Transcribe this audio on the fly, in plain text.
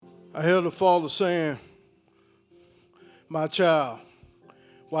I heard the Father saying, my child,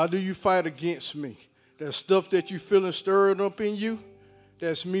 why do you fight against me? That stuff that you feeling stirred up in you,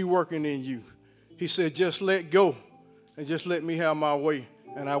 that's me working in you. He said, just let go and just let me have my way,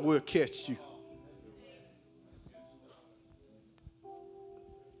 and I will catch you.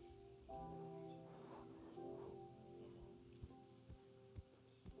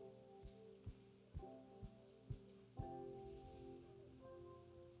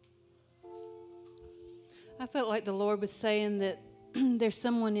 I felt like the Lord was saying that there's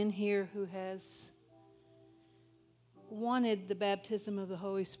someone in here who has wanted the baptism of the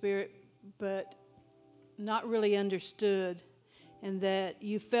Holy Spirit, but not really understood, and that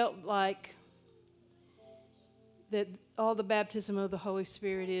you felt like that all the baptism of the Holy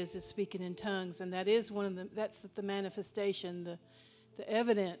Spirit is speaking in tongues, and that is that's the manifestation, the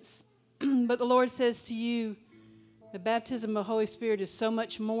evidence. But the Lord says to you, the baptism of the Holy Spirit is so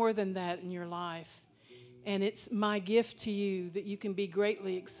much more than that in your life. And it's my gift to you that you can be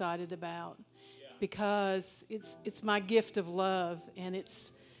greatly excited about, because it's my gift of love, and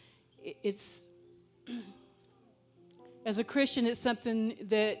it's as a Christian, it's something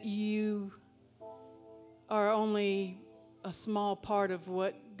that you are only a small part of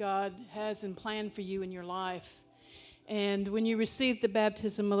what God has in plan for you in your life. And when you receive the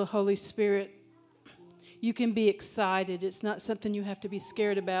baptism of the Holy Spirit, you can be excited. It's not something you have to be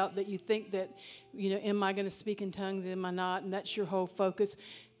scared about, that you think that, am I going to speak in tongues, am I not? And that's your whole focus.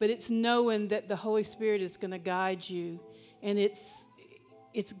 But it's knowing that the Holy Spirit is going to guide you. And it's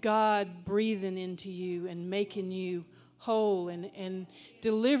God breathing into you and making you whole and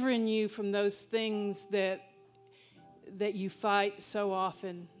delivering you from those things that you fight so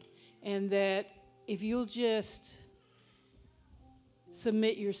often. And that if you'll just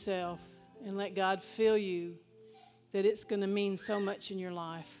submit yourself and let God fill you, that it's going to mean so much in your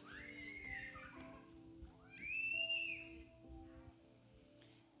life.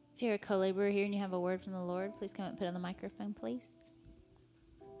 If you're a co-laborer here and you have a word from the Lord, please come and put on the microphone, please.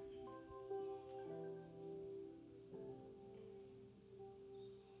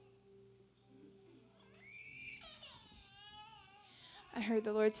 I heard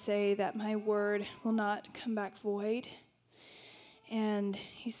the Lord say that my word will not come back void. And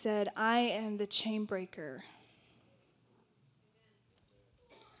he said, I am the chain breaker.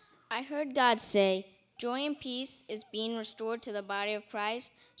 I heard God say, joy and peace is being restored to the body of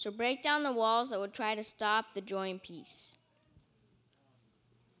Christ, so break down the walls that would try to stop the joy and peace.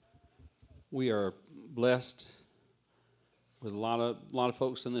 We are blessed with a lot of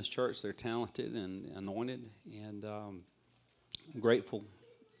folks in this church. They're talented and anointed, and I'm grateful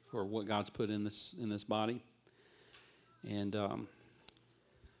for what God's put in this body. And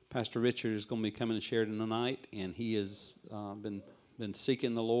Pastor Richard is going to be coming to Sheridan tonight, and he has been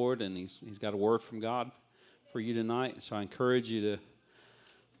seeking the Lord, and he's got a word from God for you tonight. So I encourage you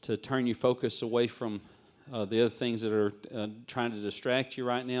to turn your focus away from the other things that are trying to distract you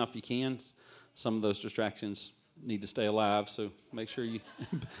right now, if you can. Some of those distractions need to stay alive, so make sure you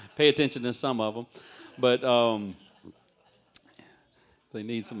pay attention to some of them. But they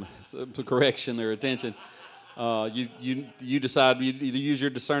need some correction or attention. You decide, you either use your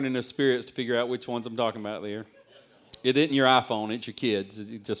discerning of spirits to figure out which ones I'm talking about there. It isn't your iPhone, it's your kids,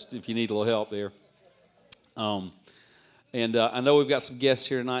 just if you need a little help there. And I know we've got some guests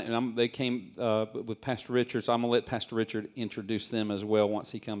here tonight, and they came with Pastor Richard, so I'm going to let Pastor Richard introduce them as well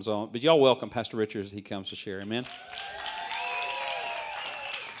once he comes on. But y'all welcome Pastor Richard as he comes to share. Amen?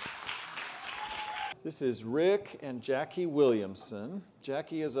 This is Rick and Jackie Williamson.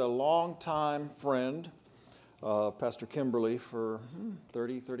 Jackie is a longtime friend of Pastor Kimberly for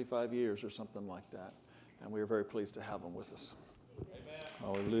 30, 35 years or something like that. And we are very pleased to have them with us. Amen.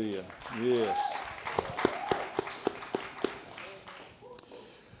 Hallelujah. Yes.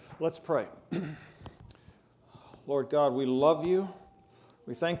 Let's pray. Lord God, we love you.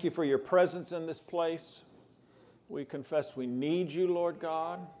 We thank you for your presence in this place. We confess we need you, Lord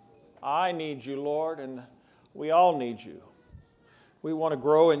God. I need you, Lord, and we all need you. We want to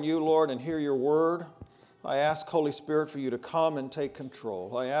grow in you, Lord, and hear your word. I ask, Holy Spirit, for you to come and take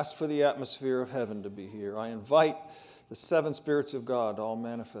control. I ask for the atmosphere of heaven to be here. I invite the seven spirits of God to all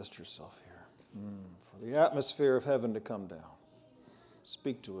manifest yourself here. For the atmosphere of heaven to come down.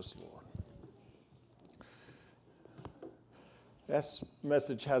 Speak to us, Lord. This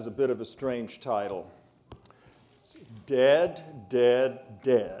message has a bit of a strange title. It's Dead, Dead,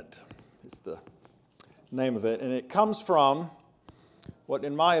 Dead is the name of it. And it comes from what,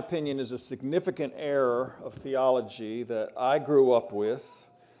 in my opinion, is a significant error of theology that I grew up with,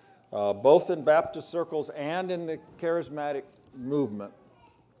 both in Baptist circles and in the charismatic movement.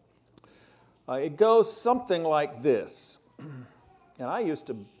 It goes something like this. And I used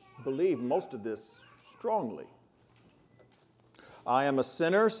to believe most of this strongly. I am a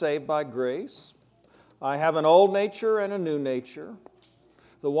sinner saved by grace. I have an old nature and a new nature.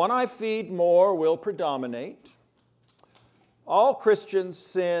 The one I feed more will predominate. All Christians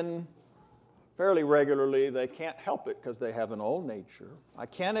sin fairly regularly. They can't help it because they have an old nature. I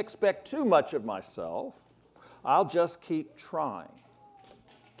can't expect too much of myself. I'll just keep trying.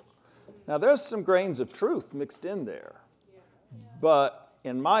 Now, there's some grains of truth mixed in there. But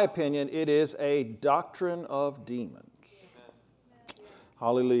in my opinion, it is a doctrine of demons.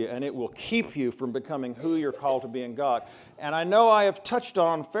 Hallelujah. And it will keep you from becoming who you're called to be in God. And I know I have touched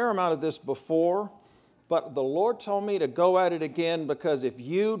on a fair amount of this before, but the Lord told me to go at it again, because if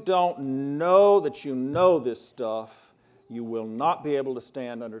you don't know that you know this stuff, you will not be able to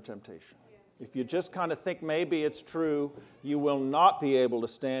stand under temptation. If you just kind of think maybe it's true, you will not be able to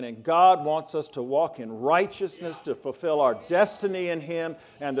stand. And God wants us to walk in righteousness, to fulfill our destiny in Him.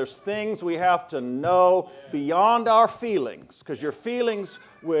 And there's things we have to know beyond our feelings, because your feelings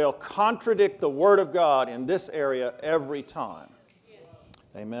will contradict the Word of God in this area every time.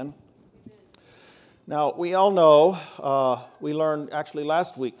 Amen. Now, we all know, we learned actually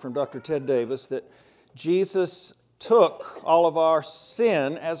last week from Dr. Ted Davis that Jesus took all of our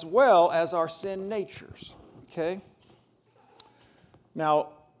sin as well as our sin natures. Okay?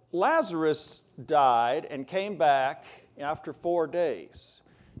 Now, Lazarus died and came back after 4 days.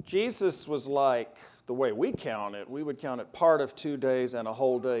 Jesus was like, the way we count it, we would count it part of 2 days and a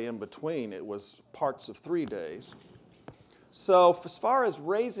whole day in between. It was parts of 3 days. So as far as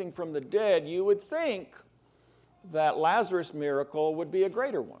raising from the dead, you would think that Lazarus' miracle would be a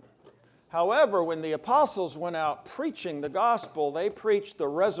greater one. However, when the apostles went out preaching the gospel, they preached the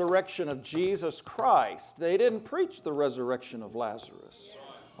resurrection of Jesus Christ. They didn't preach the resurrection of Lazarus.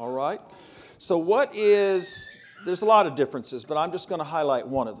 All right? So there's a lot of differences, but I'm just going to highlight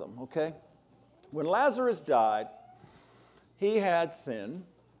one of them, okay? When Lazarus died, he had sin,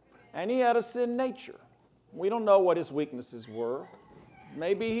 and he had a sin nature. We don't know what his weaknesses were.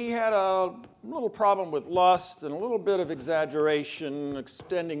 Maybe he had a little problem with lust and a little bit of exaggeration,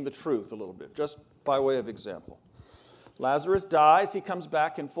 extending the truth a little bit, just by way of example. Lazarus dies, he comes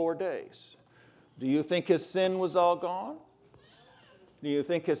back in 4 days. Do you think his sin was all gone? Do you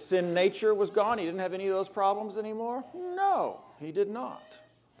think his sin nature was gone? He didn't have any of those problems anymore? No, he did not.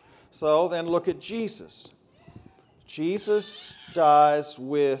 So then look at Jesus. Jesus dies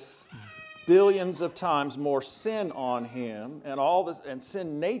with billions of times more sin on him and all this and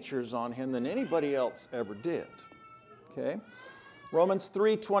sin natures on him than anybody else ever did. Okay? Romans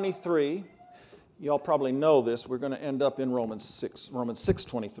 3:23. Y'all probably know this. We're going to end up in Romans 6. Romans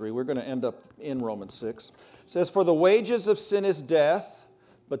 6:23. We're going to end up in Romans 6. It says, "For the wages of sin is death,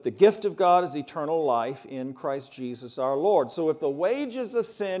 but the gift of God is eternal life in Christ Jesus our Lord." So if the wages of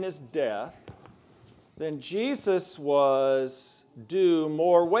sin is death, then Jesus was due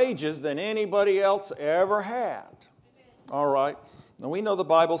more wages than anybody else ever had. All right. Now we know the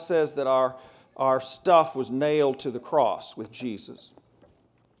Bible says that our stuff was nailed to the cross with Jesus.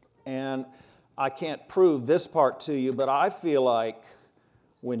 And I can't prove this part to you, but I feel like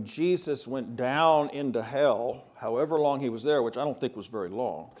when Jesus went down into hell, however long he was there, which I don't think was very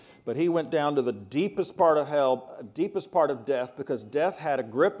long, but he went down to the deepest part of hell, deepest part of death, because death had a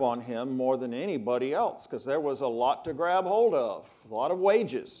grip on him more than anybody else, because there was a lot to grab hold of, a lot of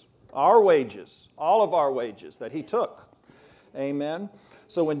wages, our wages, all of our wages that he took. Amen.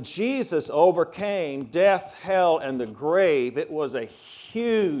 So when Jesus overcame death, hell, and the grave, it was a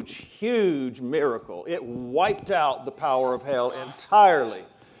huge, huge miracle. It wiped out the power of hell entirely.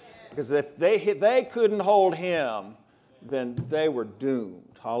 Because if they couldn't hold him, then they were doomed.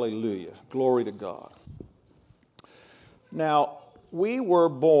 Hallelujah. Glory to God. Now, we were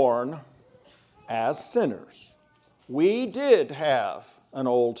born as sinners. We did have an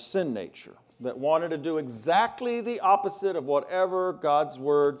old sin nature that wanted to do exactly the opposite of whatever God's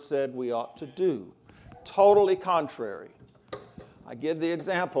Word said we ought to do. Totally contrary. I give the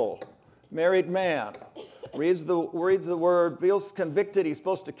example. Married man reads the Word, feels convicted he's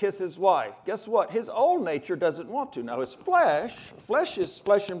supposed to kiss his wife. Guess what? His old nature doesn't want to. Now his flesh is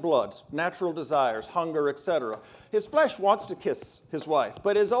flesh and blood, natural desires, hunger, etc. His flesh wants to kiss his wife,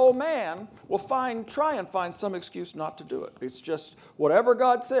 but his old man will try and find some excuse not to do it. It's just whatever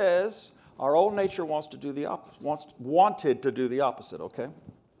God says, our old nature wanted to do the opposite, okay?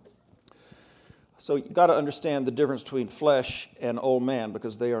 So you've got to understand the difference between flesh and old man,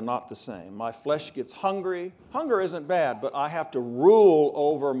 because they are not the same. My flesh gets hungry. Hunger isn't bad, but I have to rule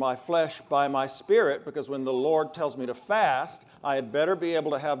over my flesh by my spirit, because when the Lord tells me to fast, I had better be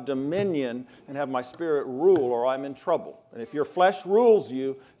able to have dominion and have my spirit rule, or I'm in trouble. And if your flesh rules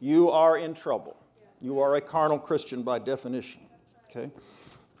you, you are in trouble. You are a carnal Christian by definition. Okay?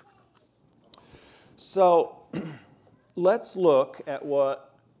 So let's look at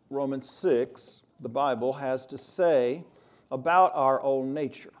what Romans 6, the Bible, has to say about our old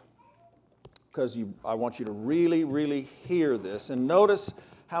nature. Because I want you to really, really hear this. And notice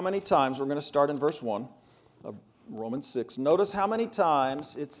how many times, we're going to start in verse 1 of Romans 6. Notice how many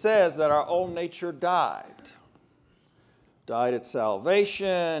times it says that our old nature died. Died at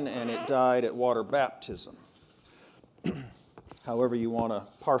salvation, and it died at water baptism. However you want to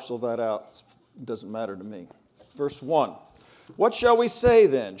parcel that out, it doesn't matter to me. Verse 1. What shall we say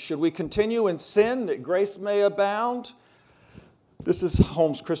then? Should we continue in sin that grace may abound? This is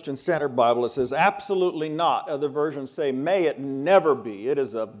Holmes Christian Standard Bible. It says, absolutely not. Other versions say, may it never be. It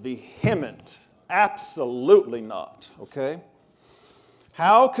is a vehement, absolutely not. Okay?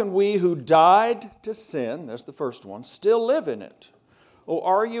 How can we who died to sin, there's the first one, still live in it? Oh,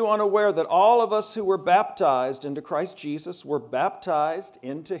 are you unaware that all of us who were baptized into Christ Jesus were baptized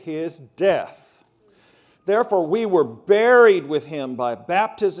into His death? Therefore, we were buried with Him by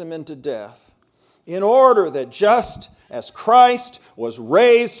baptism into death, in order that just as Christ was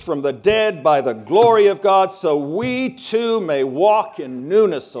raised from the dead by the glory of God, so we too may walk in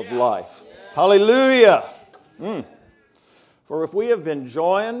newness of life. Hallelujah! For if we have been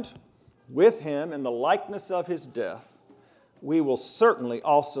joined with Him in the likeness of His death, we will certainly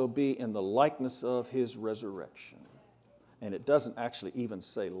also be in the likeness of His resurrection. And it doesn't actually even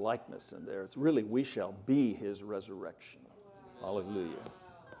say likeness in there. It's really, we shall be His resurrection. Hallelujah.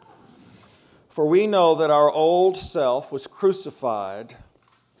 For we know that our old self was crucified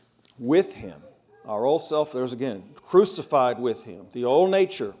with Him. Our old self, there's again, crucified with Him. The old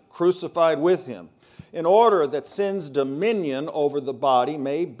nature, crucified with Him, in order that sin's dominion over the body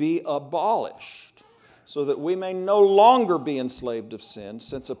may be abolished, so that we may no longer be enslaved of sin,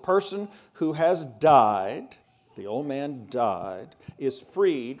 since a person who has died, the old man died, is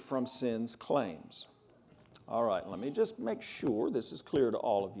freed from sin's claims. All right, let me just make sure this is clear to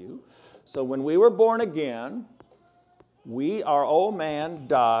all of you. So when we were born again, our old man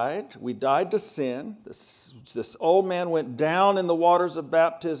died. We died to sin. This old man went down in the waters of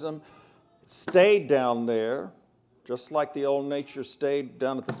baptism. It stayed down there, just like the old nature stayed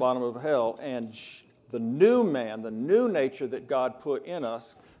down at the bottom of hell. And the new man, the new nature that God put in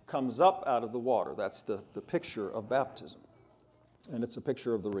us, comes up out of the water. That's the picture of baptism. And it's a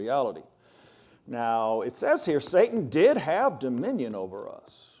picture of the reality. Now, it says here, Satan did have dominion over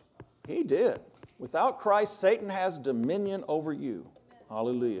us. He did. Without Christ, Satan has dominion over you.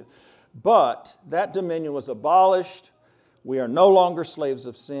 Hallelujah. But that dominion was abolished. We are no longer slaves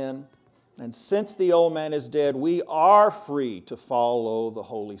of sin. And since the old man is dead, we are free to follow the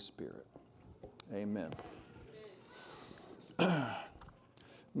Holy Spirit. Amen.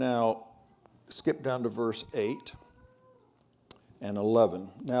 Now, skip down to verse 8 and 11.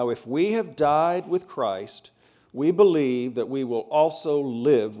 Now, if we have died with Christ, we believe that we will also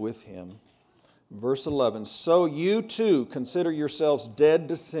live with Him. Verse 11, so you too consider yourselves dead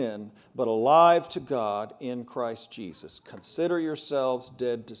to sin, but alive to God in Christ Jesus. Consider yourselves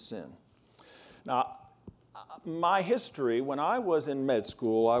dead to sin. Now, my history, when I was in med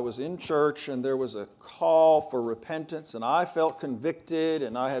school, I was in church and there was a call for repentance and I felt convicted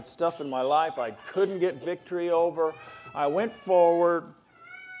and I had stuff in my life I couldn't get victory over. I went forward.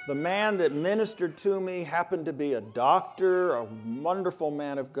 The man that ministered to me happened to be a doctor, a wonderful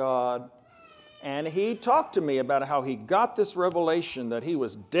man of God. And he talked to me about how he got this revelation that he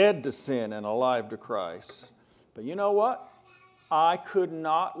was dead to sin and alive to Christ. But you know what? I could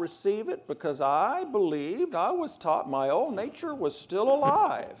not receive it because I believed, I was taught my old nature was still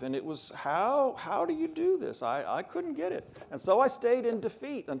alive. And it was, how do you do this? I couldn't get it. And so I stayed in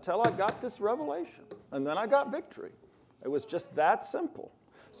defeat until I got this revelation. And then I got victory. It was just that simple.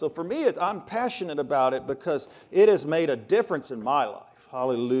 So for me, I'm passionate about it because it has made a difference in my life.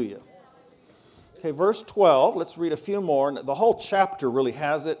 Hallelujah. Okay, verse 12. Let's read a few more. The whole chapter really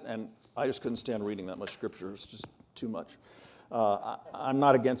has it, and I just couldn't stand reading that much Scripture. It's just too much. I'm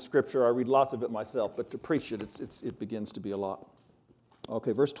not against Scripture. I read lots of it myself, but to preach it, it begins to be a lot.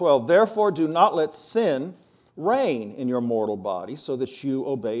 Okay, verse 12. Therefore, do not let sin reign in your mortal body so that you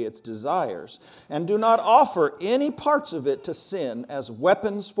obey its desires. And do not offer any parts of it to sin as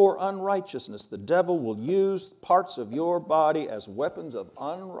weapons for unrighteousness. The devil will use parts of your body as weapons of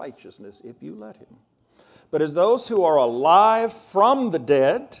unrighteousness if you let him. But as those who are alive from the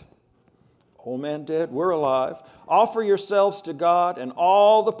dead, old man dead, we're alive, offer yourselves to God and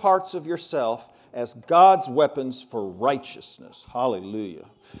all the parts of yourself as God's weapons for righteousness. Hallelujah.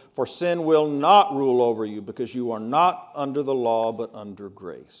 For sin will not rule over you because you are not under the law but under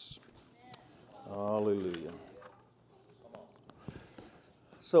grace. Hallelujah.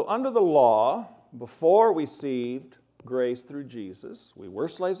 So under the law, before we received grace through Jesus, we were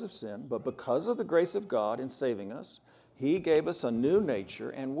slaves of sin, but because of the grace of God in saving us, He gave us a new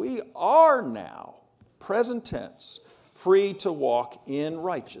nature, and we are now, present tense, free to walk in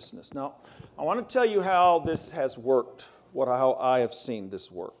righteousness. Now, I want to tell you how this has worked, how I have seen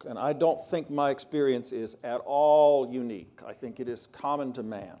this work. And I don't think my experience is at all unique. I think it is common to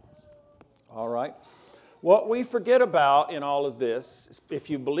man. All right? What we forget about in all of this, if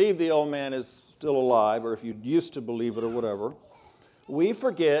you believe the old man is still alive, or if you used to believe it or whatever, we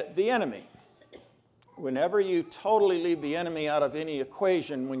forget the enemy. Whenever you totally leave the enemy out of any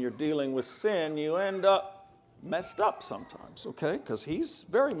equation when you're dealing with sin, you end up messed up sometimes, okay? Because he's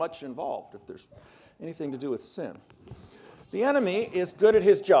very much involved if there's anything to do with sin. The enemy is good at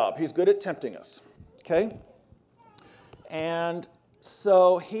his job. He's good at tempting us, okay? And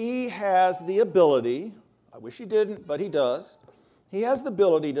so he has the ability, I wish he didn't, but he does. He has the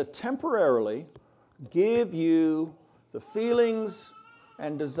ability to temporarily give you the feelings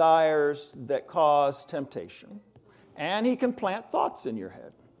and desires that cause temptation. And he can plant thoughts in your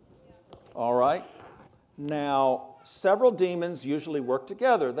head. All right? Now, several demons usually work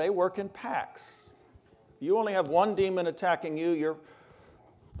together. They work in packs. If you only have one demon attacking you, you're...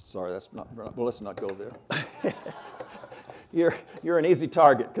 Sorry, let's not go there. You're an easy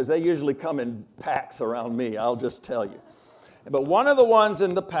target because they usually come in packs around me, I'll just tell you. But one of the ones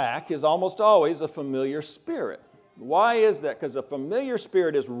in the pack is almost always a familiar spirit. Why is that? Because a familiar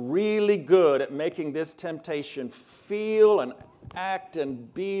spirit is really good at making this temptation feel and act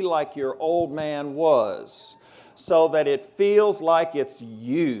and be like your old man was, so that it feels like it's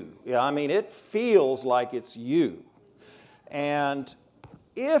you. It feels like it's you. And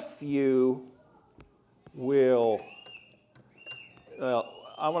if you will... Well,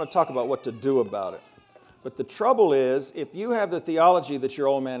 I want to talk about what to do about it. But the trouble is, if you have the theology that your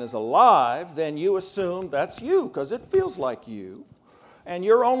old man is alive, then you assume that's you, because it feels like you. And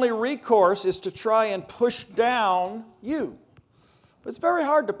your only recourse is to try and push down you. It's very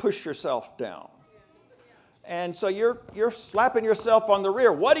hard to push yourself down. And so you're slapping yourself on the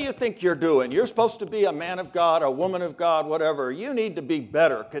rear. What do you think you're doing? You're supposed to be a man of God, a woman of God, whatever. You need to be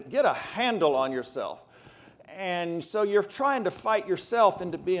better. Get a handle on yourself. And so you're trying to fight yourself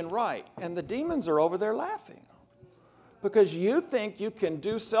into being right. And the demons are over there laughing. Because you think you can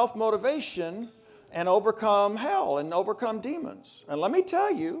do self-motivation and overcome hell and overcome demons. And let me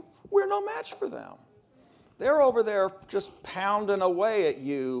tell you, we're no match for them. They're over there just pounding away at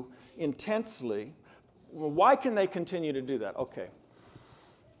you intensely. Why can they continue to do that? Okay.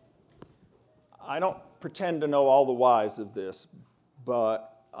 I don't pretend to know all the whys of this,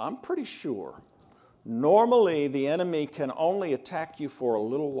 but I'm pretty sure. Normally, the enemy can only attack you for a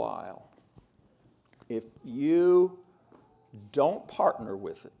little while. If you don't partner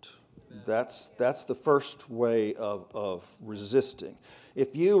with it, that's the first way of resisting.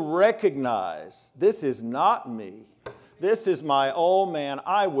 If you recognize, this is not me, this is my old man,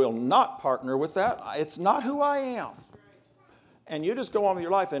 I will not partner with that. It's not who I am. And you just go on with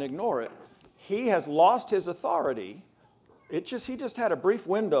your life and ignore it. He has lost his authority. He just had a brief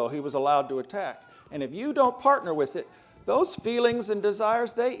window he was allowed to attack. And if you don't partner with it, those feelings and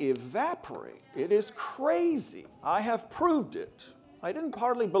desires, they evaporate. It is crazy. I have proved it. I didn't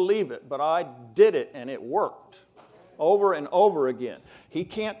hardly believe it, but I did it and it worked over and over again.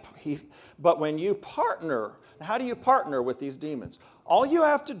 But when you partner, how do you partner with these demons? All you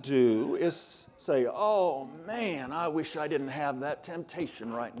have to do is say, oh man, I wish I didn't have that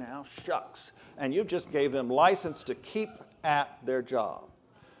temptation right now. Shucks. And you just gave them license to keep at their job.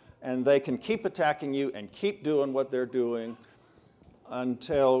 And they can keep attacking you and keep doing what they're doing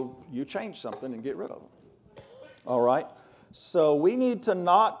until you change something and get rid of them. All right? So we need to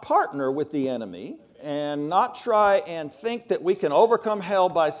not partner with the enemy and not try and think that we can overcome hell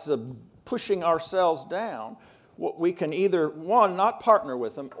by pushing ourselves down. We can either, one, not partner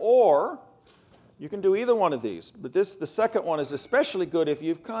with them, or you can do either one of these. But the second one is especially good if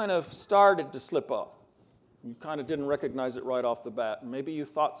you've kind of started to slip up. You kind of didn't recognize it right off the bat. Maybe you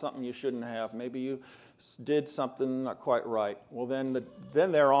thought something you shouldn't have. Maybe you did something not quite right. Well, then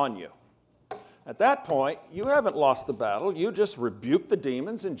they're on you. At that point, you haven't lost the battle. You just rebuke the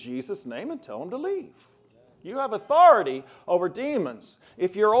demons in Jesus' name and tell them to leave. You have authority over demons.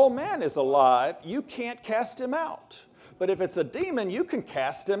 If your old man is alive, you can't cast him out. But if it's a demon, you can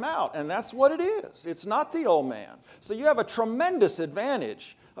cast him out, and that's what it is. It's not the old man. So you have a tremendous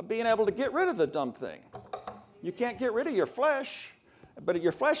advantage of being able to get rid of the dumb thing. You can't get rid of your flesh, but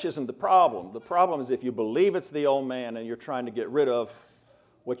your flesh isn't the problem. The problem is if you believe it's the old man and you're trying to get rid of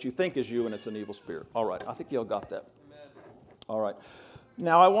what you think is you and it's an evil spirit. All right, I think you all got that. Amen. All right.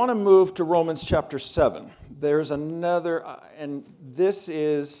 Now I want to move to Romans chapter 7. There's another, and this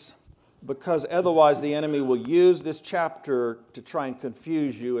is because otherwise the enemy will use this chapter to try and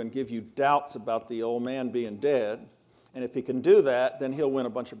confuse you and give you doubts about the old man being dead. And if he can do that, then he'll win a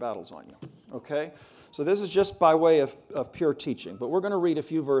bunch of battles on you. Okay? So this is just by way of pure teaching. But we're going to read a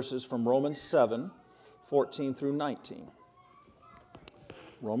few verses from Romans 7, 14 through 19.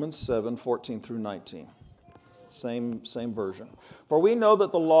 Romans 7, 14 through 19. Same version. For we know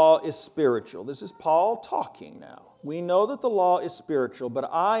that the law is spiritual. This is Paul talking now. We know that the law is spiritual, but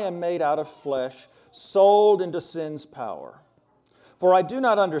I am made out of flesh, sold into sin's power. For I do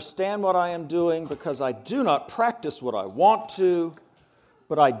not understand what I am doing, because I do not practice what I want to,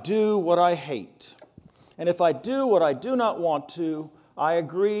 but I do what I hate. And if I do what I do not want to, I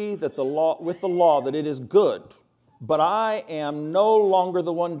agree that with the law that it is good. But I am no longer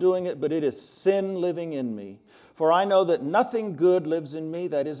the one doing it, but it is sin living in me. For I know that nothing good lives in me,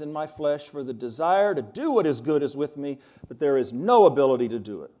 that is in my flesh, for the desire to do what is good is with me, but there is no ability to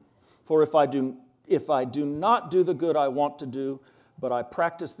do it. For if I do not do the good I want to do, but I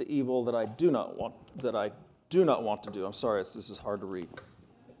practice the evil that I do not want to do. I'm sorry, this is hard to read.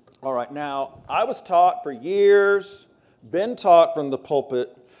 All right, now, I was taught for years, been taught from the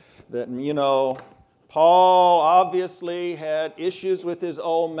pulpit, that, Paul obviously had issues with his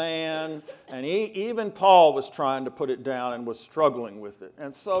old man, and even Paul was trying to put it down and was struggling with it.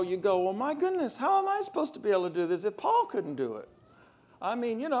 And so you go, well, my goodness, how am I supposed to be able to do this if Paul couldn't do it? I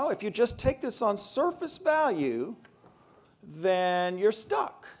mean, if you just take this on surface value, then you're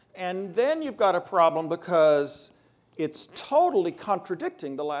stuck. And then you've got a problem because it's totally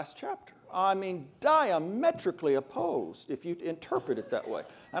contradicting the last chapter. I mean, diametrically opposed if you interpret it that way.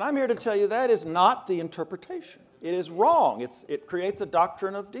 And I'm here to tell you that is not the interpretation. It is wrong. It creates a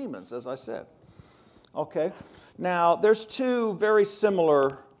doctrine of demons, as I said. Okay? Now, there's two very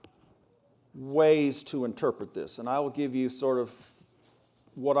similar ways to interpret this. And I will give you sort of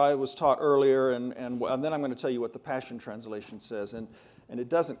what I was taught earlier, and then I'm going to tell you what the Passion Translation says. And it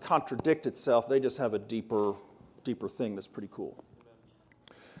doesn't contradict itself. They just have a deeper thing that's pretty cool.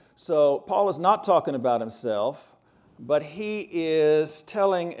 So Paul is not talking about himself, but he is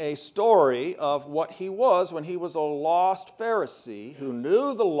telling a story of what he was when he was a lost Pharisee who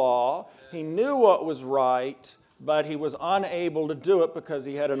knew the law, he knew what was right, but he was unable to do it because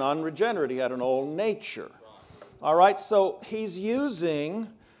he had an unregenerate, he had an old nature. All right, so he's using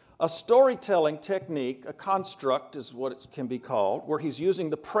a storytelling technique, a construct is what it can be called, where he's using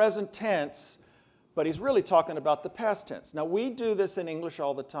the present tense, but he's really talking about the past tense. Now, we do this in English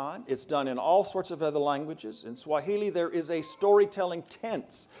all the time. It's done in all sorts of other languages. In Swahili, there is a storytelling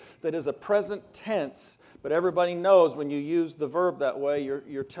tense that is a present tense, but everybody knows when you use the verb that way,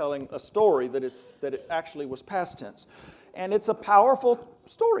 you're telling a story that it actually was past tense. And it's a powerful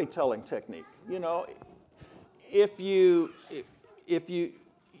storytelling technique. If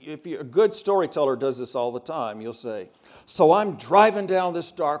a good storyteller does this all the time, you'll say, so I'm driving down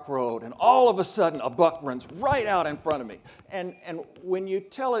this dark road, and all of a sudden a buck runs right out in front of me. And when you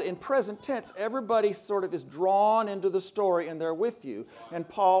tell it in present tense, everybody sort of is drawn into the story, and they're with you. And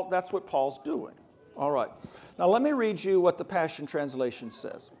that's what Paul's doing. All right. Now let me read you what the Passion Translation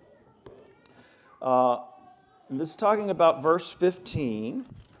says. And this is talking about verse 15,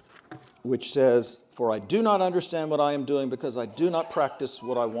 which says, for I do not understand what I am doing because I do not practice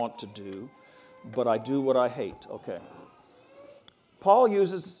what I want to do, but I do what I hate. Okay. Paul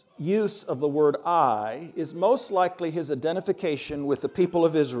use of the word I is most likely his identification with the people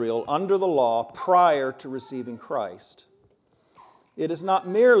of Israel under the law prior to receiving Christ. It is not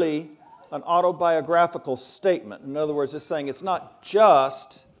merely an autobiographical statement. In other words, it's saying it's not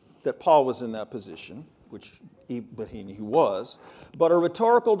just that Paul was in that position, which he was, but a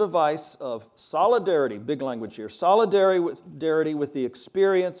rhetorical device of solidarity, big language here, solidarity with the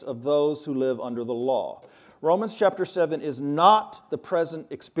experience of those who live under the law. Romans chapter 7 is not the present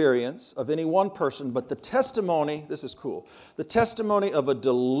experience of any one person, but the testimony, this is cool, the testimony of a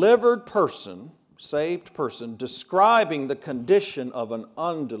delivered person, saved person, describing the condition of an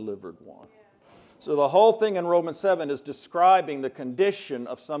undelivered one. So the whole thing in Romans 7 is describing the condition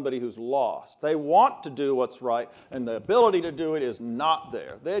of somebody who's lost. They want to do what's right, and the ability to do it is not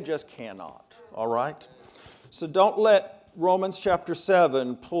there. They just cannot, all right? So don't let Romans chapter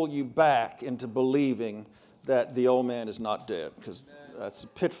 7 pull you back into believing that the old man is not dead, because that's a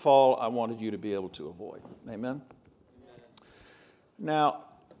pitfall I wanted you to be able to avoid. Amen? Now,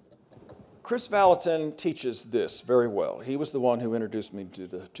 Chris Valentin teaches this very well. He was the one who introduced me to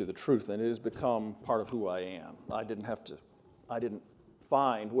the truth, and it has become part of who I am. I didn't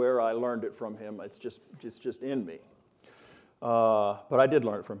find where I learned it from him. It's just in me. But I did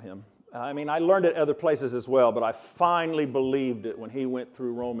learn it from him. I mean, I learned it other places as well, but I finally believed it when he went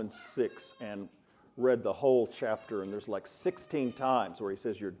through Romans 6 and read the whole chapter, and there's like 16 times where he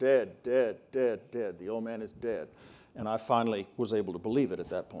says, you're dead, dead, dead, dead. The old man is dead. And I finally was able to believe it at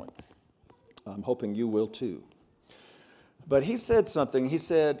that point. I'm hoping you will too. But he said something. He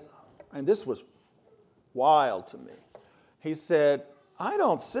said, and this was wild to me. He said, I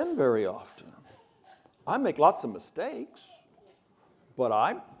don't sin very often. I make lots of mistakes, but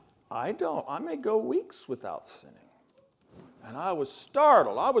I don't. I may go weeks without sinning. And I was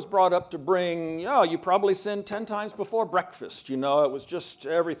startled. I was brought up to bring, you probably sinned 10 times before breakfast. It was just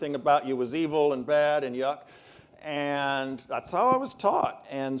everything about you was evil and bad and yuck. And that's how I was taught.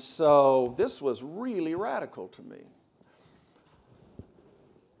 And so this was really radical to me.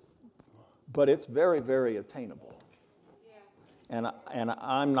 But it's very, very attainable. And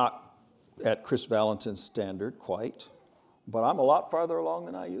I'm not at Chris Valentin's standard quite, but I'm a lot farther along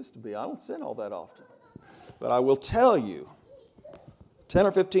than I used to be. I don't sin all that often. But I will tell you, 10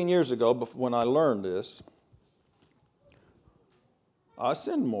 or 15 years ago, when I learned this, I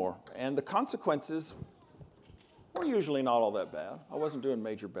sinned more. And the consequences were usually not all that bad. I wasn't doing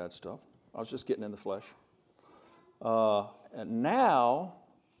major bad stuff. I was just getting in the flesh. And now,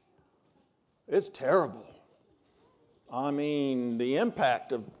 it's terrible. I mean, the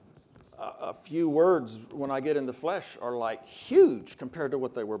impact of a few words when I get in the flesh are like huge compared to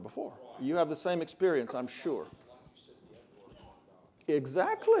what they were before. You have the same experience, I'm sure.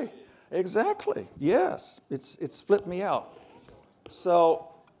 Exactly. Yes, it's flipped me out. So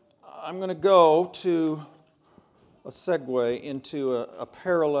I'm going to go to a segue into a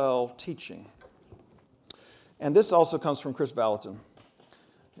parallel teaching. And this also comes from Chris Valentin.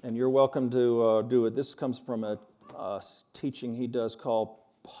 And you're welcome to do it. This comes from a teaching he does called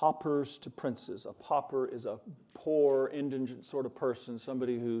Paupers to Princes. A pauper is a poor, indigent sort of person,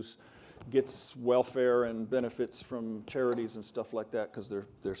 somebody who gets welfare and benefits from charities and stuff like that because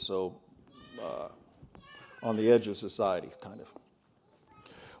they're so on the edge of society, kind of.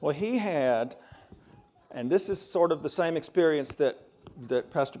 Well, he had, and this is sort of the same experience that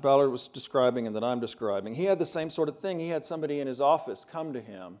Pastor Ballard was describing and that I'm describing. He had the same sort of thing. He had somebody in his office come to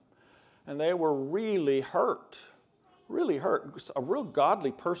him, and they were really hurt, a real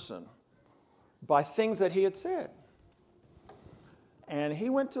godly person, by things that he had said. And he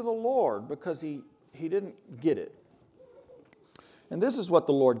went to the Lord because he didn't get it. And this is what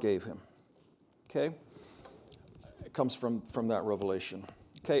the Lord gave him. Okay? It comes from that revelation.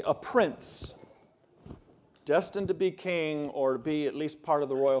 Okay, a prince, destined to be king or to be at least part of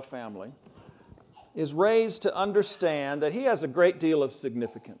the royal family, is raised to understand that he has a great deal of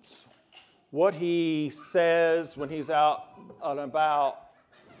significance. What he says when he's out and about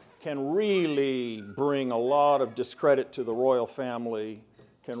can really bring a lot of discredit to the royal family,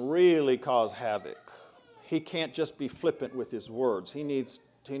 can really cause havoc. He can't just be flippant with his words. He needs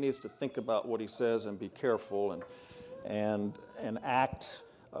to think about what he says and be careful and act,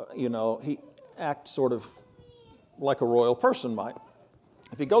 he act sort of like a royal person might.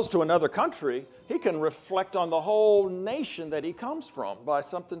 If he goes to another country, he can reflect on the whole nation that he comes from by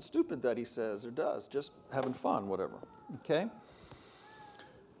something stupid that he says or does, just having fun, whatever. Okay?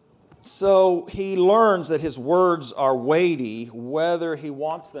 So he learns that his words are weighty, whether he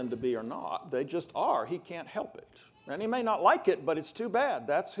wants them to be or not. They just are. He can't help it. And he may not like it, but it's too bad.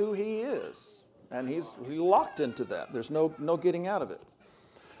 That's who he is. And he's locked into that. There's no getting out of it.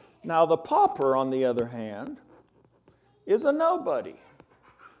 Now, the pauper, on the other hand, is a nobody.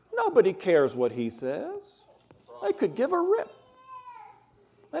 Nobody cares what he says. They could give a rip.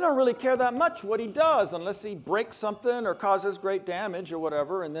 They don't really care that much what he does unless he breaks something or causes great damage or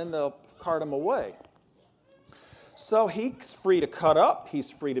whatever, and then they'll cart him away. So he's free to cut up. He's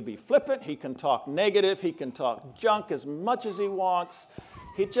free to be flippant. He can talk negative. He can talk junk as much as he wants.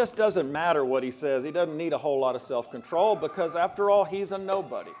 It just doesn't matter what he says. He doesn't need a whole lot of self-control because, after all, he's a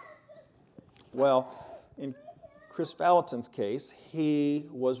nobody. Well, in Chris Valentin's case, he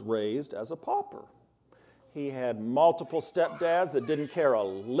was raised as a pauper. He had multiple stepdads that didn't care a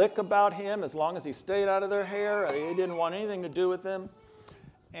lick about him as long as he stayed out of their hair. They didn't want anything to do with him.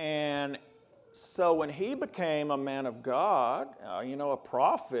 And so when he became a man of God, a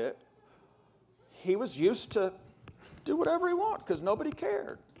prophet, he was used to do whatever he wanted because nobody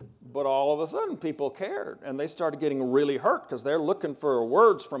cared. But all of a sudden, people cared. And they started getting really hurt because they're looking for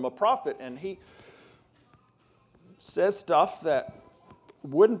words from a prophet. And he says stuff that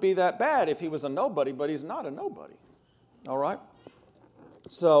wouldn't be that bad if he was a nobody, but he's not a nobody. All right?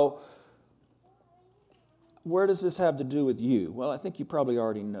 So, where does this have to do with you? Well, I think you probably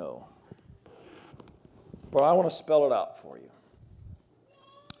already know. But I want to spell it out for you.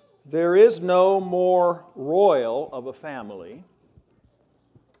 There is no more royal of a family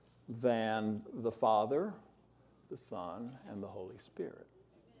than the Father, the Son, and the Holy Spirit.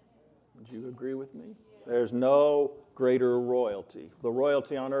 Would you agree with me? There's no greater royalty. The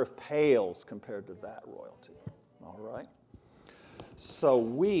royalty on earth pales compared to that royalty. All right? So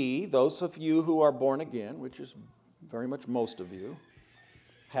we, those of you who are born again, which is very much most of you,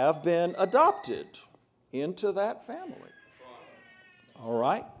 have been adopted into that family. All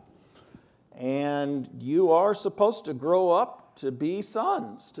right? And you are supposed to grow up to be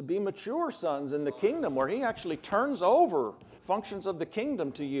sons, to be mature sons in the kingdom, where he actually turns over functions of the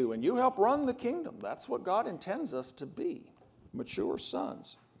kingdom to you, and you help run the kingdom. That's what God intends us to be, mature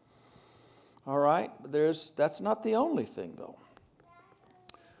sons. All right? That's not the only thing, though.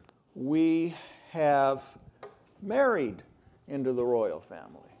 We have married into the royal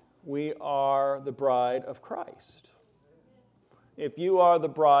family. We are the bride of Christ. If you are the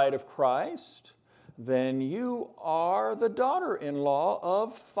bride of Christ, then you are the daughter-in-law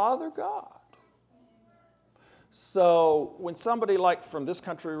of Father God. So when somebody like from this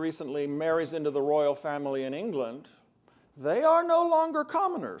country recently marries into the royal family in England, they are no longer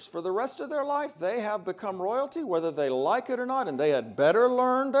commoners. For the rest of their life, they have become royalty, whether they like it or not, and they had better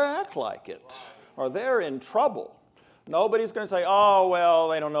learn to act like it, or they're in trouble. Nobody's going to say, oh, well,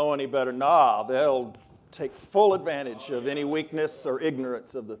 they don't know any better. Nah, they'll take full advantage of any weakness or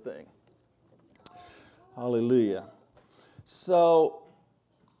ignorance of the thing. Hallelujah. So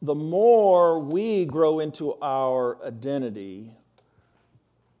the more we grow into our identity,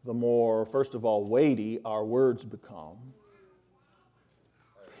 the more, first of all, weighty our words become.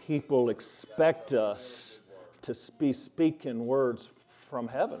 People expect us to be speaking words from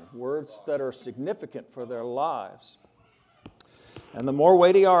heaven, words that are significant for their lives. And the more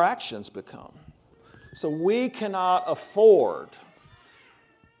weighty our actions become. So we cannot afford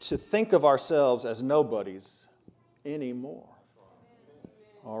to think of ourselves as nobodies anymore.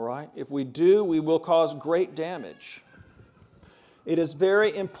 All right? If we do, we will cause great damage. It is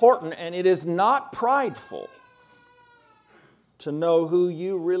very important, and it is not prideful to know who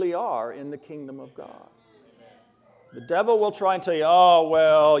you really are in the kingdom of God. The devil will try and tell you, oh,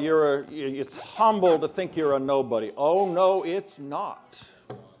 well, it's humble to think you're a nobody. Oh, no, it's not.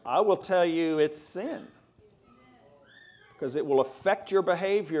 I will tell you it's sin. Because it will affect your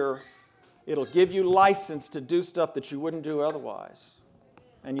behavior. It'll give you license to do stuff that you wouldn't do otherwise.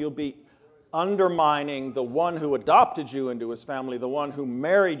 And you'll be undermining the one who adopted you into his family, the one who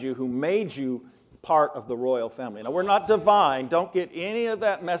married you, who made you part of the royal family. Now, we're not divine. Don't get any of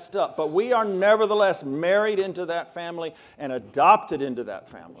that messed up. But we are nevertheless married into that family and adopted into that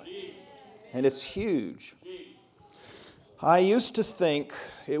family. And it's huge. I used to think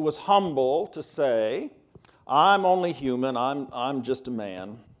it was humble to say, I'm only human, I'm just a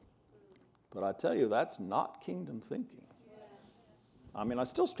man. But I tell you, that's not kingdom thinking. I mean, I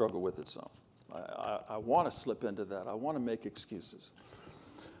still struggle with it some. I want to slip into that. I want to make excuses.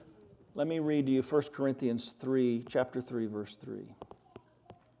 Let me read to you 1 Corinthians 3, chapter 3, verse 3.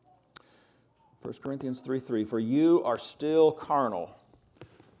 1 Corinthians 3:3. For you are still carnal.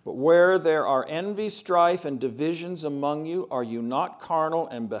 But where there are envy, strife, and divisions among you, are you not carnal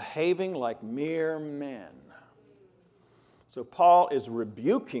and behaving like mere men? So Paul is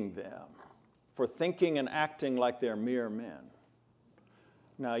rebuking them for thinking and acting like they're mere men.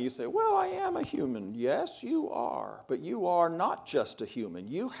 Now you say, well, I am a human. Yes, you are. But you are not just a human.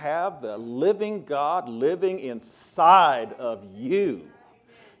 You have the living God living inside of you.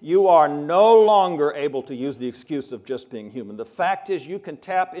 You are no longer able to use the excuse of just being human. The fact is, you can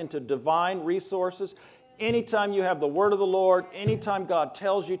tap into divine resources anytime you have the word of the Lord, anytime God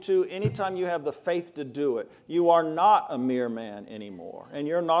tells you to, anytime you have the faith to do it. You are not a mere man anymore. And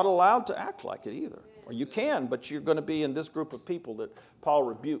you're not allowed to act like it either. Or you can, but you're going to be in this group of people that Paul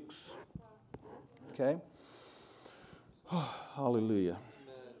rebukes. Okay? Oh, hallelujah.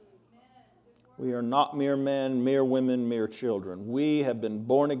 We are not mere men, mere women, mere children. We have been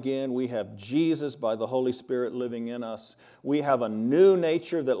born again. We have Jesus by the Holy Spirit living in us. We have a new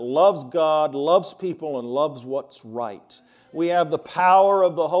nature that loves God, loves people, and loves what's right. We have the power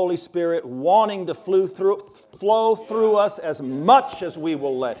of the Holy Spirit wanting to flow through us as much as we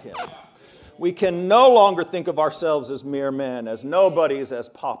will let Him. We can no longer think of ourselves as mere men, as nobodies, as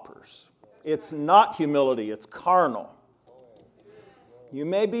paupers. It's not humility, it's carnal. You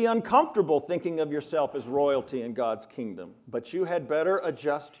may be uncomfortable thinking of yourself as royalty in God's kingdom, but you had better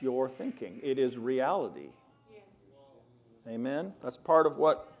adjust your thinking. It is reality. Amen? That's part of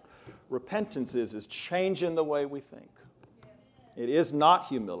what repentance is changing the way we think. It is not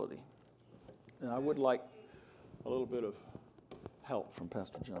humility. And I would like a little bit of help from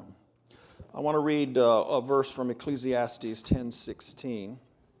Pastor John. I want to read a verse from Ecclesiastes 10:16.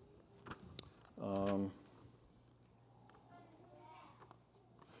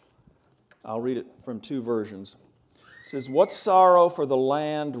 I'll read it from two versions. It says, "What sorrow for the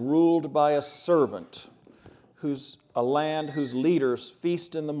land ruled by a servant, a land whose leaders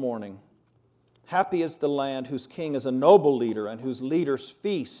feast in the morning. Happy is the land whose king is a noble leader and whose leaders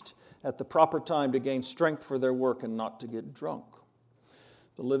feast at the proper time to gain strength for their work and not to get drunk."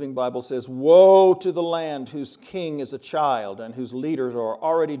 The Living Bible says, "Woe to the land whose king is a child and whose leaders are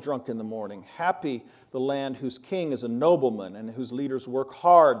already drunk in the morning. Happy the land whose king is a nobleman and whose leaders work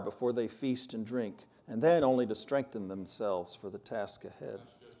hard before they feast and drink, and then only to strengthen themselves for the task ahead."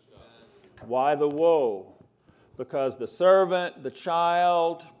 Why the woe? Because the servant, the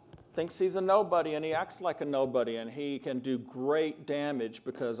child, thinks he's a nobody and he acts like a nobody and he can do great damage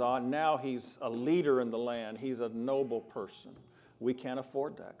because now he's a leader in the land. He's a noble person. We can't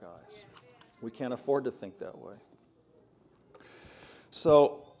afford that, guys. We can't afford to think that way.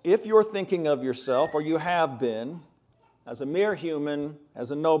 So if you're thinking of yourself, or you have been, as a mere human,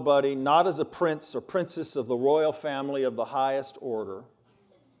 as a nobody, not as a prince or princess of the royal family of the highest order,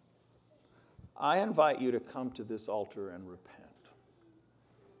 I invite you to come to this altar and repent.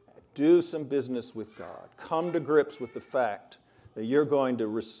 Do some business with God. Come to grips with the fact that you're going to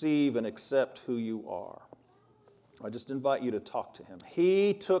receive and accept who you are. I just invite you to talk to Him.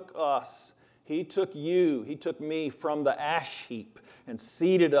 He took us, He took you, He took me from the ash heap and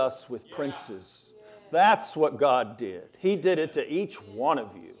seated us with princes. That's what God did. He did it to each one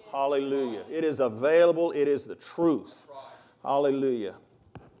of you. Hallelujah. It is available. It is the truth. Hallelujah.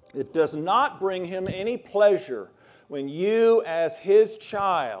 It does not bring Him any pleasure when you, as His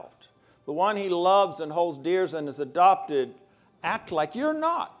child, the one He loves and holds dear and is adopted, act like you're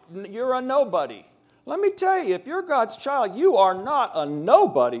not. You're a nobody. Let me tell you, if you're God's child, you are not a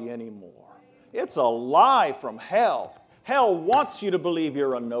nobody anymore. It's a lie from hell. Hell wants you to believe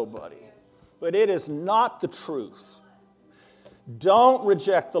you're a nobody, but it is not the truth. Don't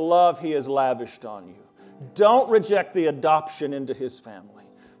reject the love He has lavished on you. Don't reject the adoption into His family.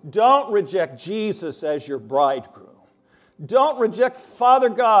 Don't reject Jesus as your bridegroom. Don't reject Father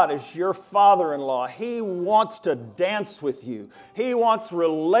God as your father-in-law. He wants to dance with you. He wants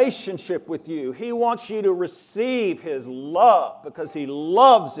relationship with you. He wants you to receive His love because He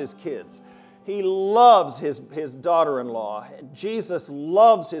loves His kids. He loves his daughter-in-law. Jesus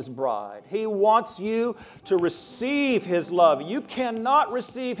loves His bride. He wants you to receive His love. You cannot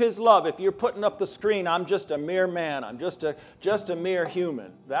receive His love if you're putting up the screen, "I'm just a mere man. I'm just a mere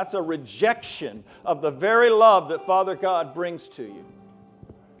human." That's a rejection of the very love that Father God brings to you.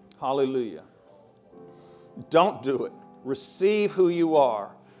 Hallelujah. Don't do it. Receive who you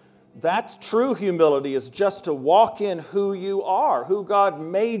are. That's true humility, is just to walk in who you are, who God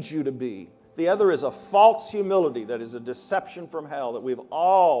made you to be. The other is a false humility that is a deception from hell that we've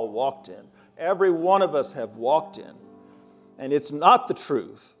all walked in. Every one of us have walked in. And it's not the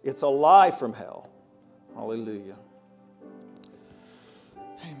truth. It's a lie from hell. Hallelujah.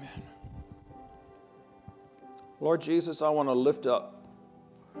 Amen. Lord Jesus, I want to lift up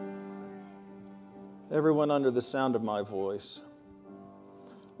everyone under the sound of my voice.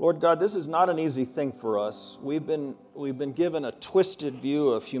 Lord God, this is not an easy thing for us. We've been given a twisted view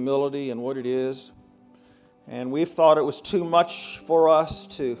of humility and what it is. And we've thought it was too much for us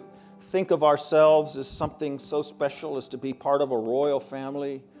to think of ourselves as something so special as to be part of a royal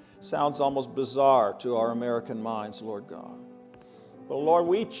family. Sounds almost bizarre to our American minds, Lord God. But Lord,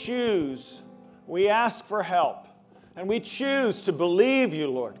 we ask for help. And we choose to believe You,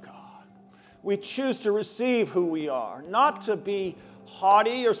 Lord God. We choose to receive who we are, not to be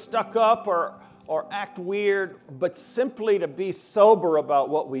haughty or stuck up or act weird, but simply to be sober about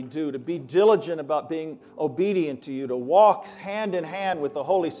what we do, to be diligent about being obedient to You, to walk hand in hand with the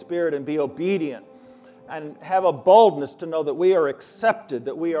Holy Spirit and be obedient, and have a boldness to know that we are accepted,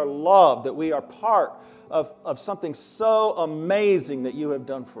 that we are loved, that we are part of something so amazing that You have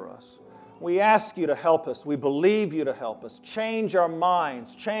done for us. We ask You to help us. We believe You to help us. Change our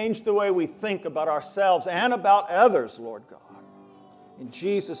minds. Change the way we think about ourselves and about others, Lord God. In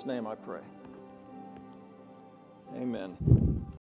Jesus' name I pray. Amen.